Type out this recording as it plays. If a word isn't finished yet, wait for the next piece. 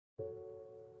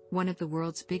one of the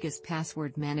world's biggest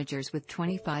password managers with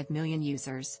 25 million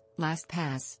users,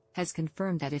 LastPass, has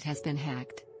confirmed that it has been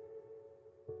hacked.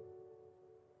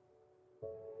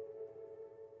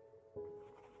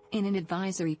 In an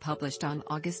advisory published on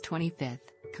August 25,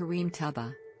 Karim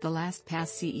Toubba, the LastPass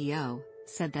CEO,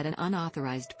 said that an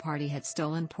unauthorized party had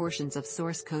stolen portions of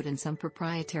source code and some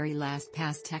proprietary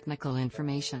LastPass technical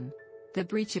information. The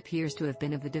breach appears to have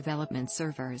been of the development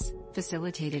servers,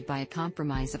 facilitated by a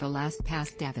compromise of a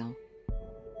LastPass devil.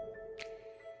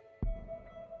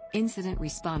 Incident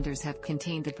responders have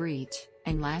contained the breach,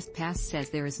 and LastPass says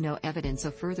there is no evidence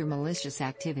of further malicious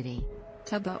activity.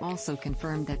 Toubba also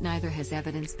confirmed that neither has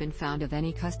evidence been found of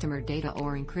any customer data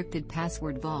or encrypted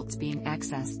password vaults being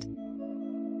accessed.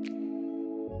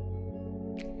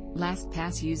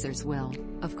 LastPass users will,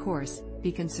 of course,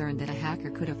 be concerned that a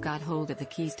hacker could have got hold of the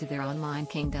keys to their online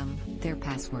kingdom, their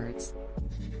passwords.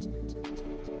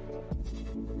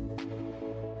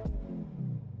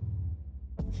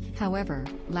 However,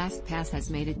 LastPass has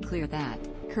made it clear that,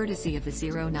 courtesy of the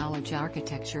zero-knowledge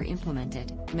architecture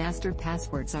implemented, master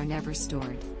passwords are never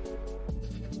stored.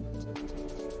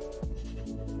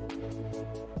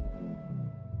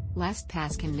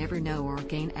 LastPass can never know or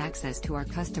gain access to our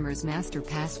customer's master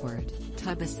password,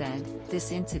 Toubba said.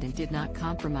 This incident did not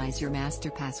compromise your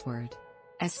master password.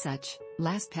 As such,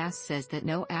 LastPass says that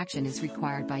no action is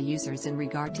required by users in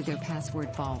regard to their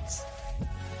password vaults.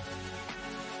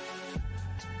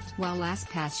 While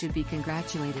LastPass should be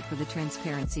congratulated for the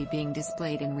transparency being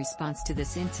displayed in response to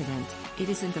this incident, it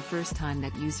isn't the first time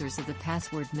that users of the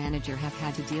password manager have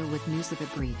had to deal with news of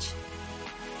a breach.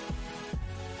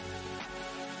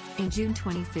 In June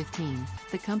 2015,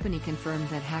 the company confirmed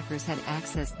that hackers had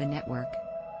accessed the network.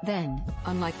 Then,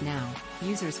 unlike now,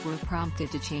 users were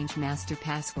prompted to change master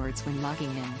passwords when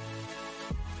logging in.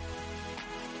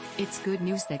 It's good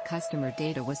news that customer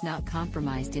data was not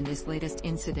compromised in this latest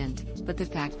incident, but the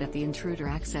fact that the intruder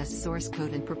accessed source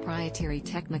code and proprietary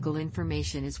technical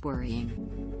information is worrying.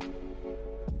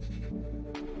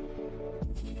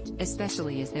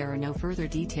 Especially as there are no further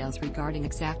details regarding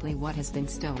exactly what has been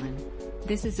stolen.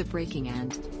 This is a breaking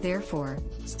and, therefore,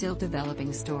 still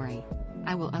developing story.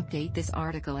 I will update this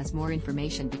article as more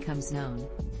information becomes known.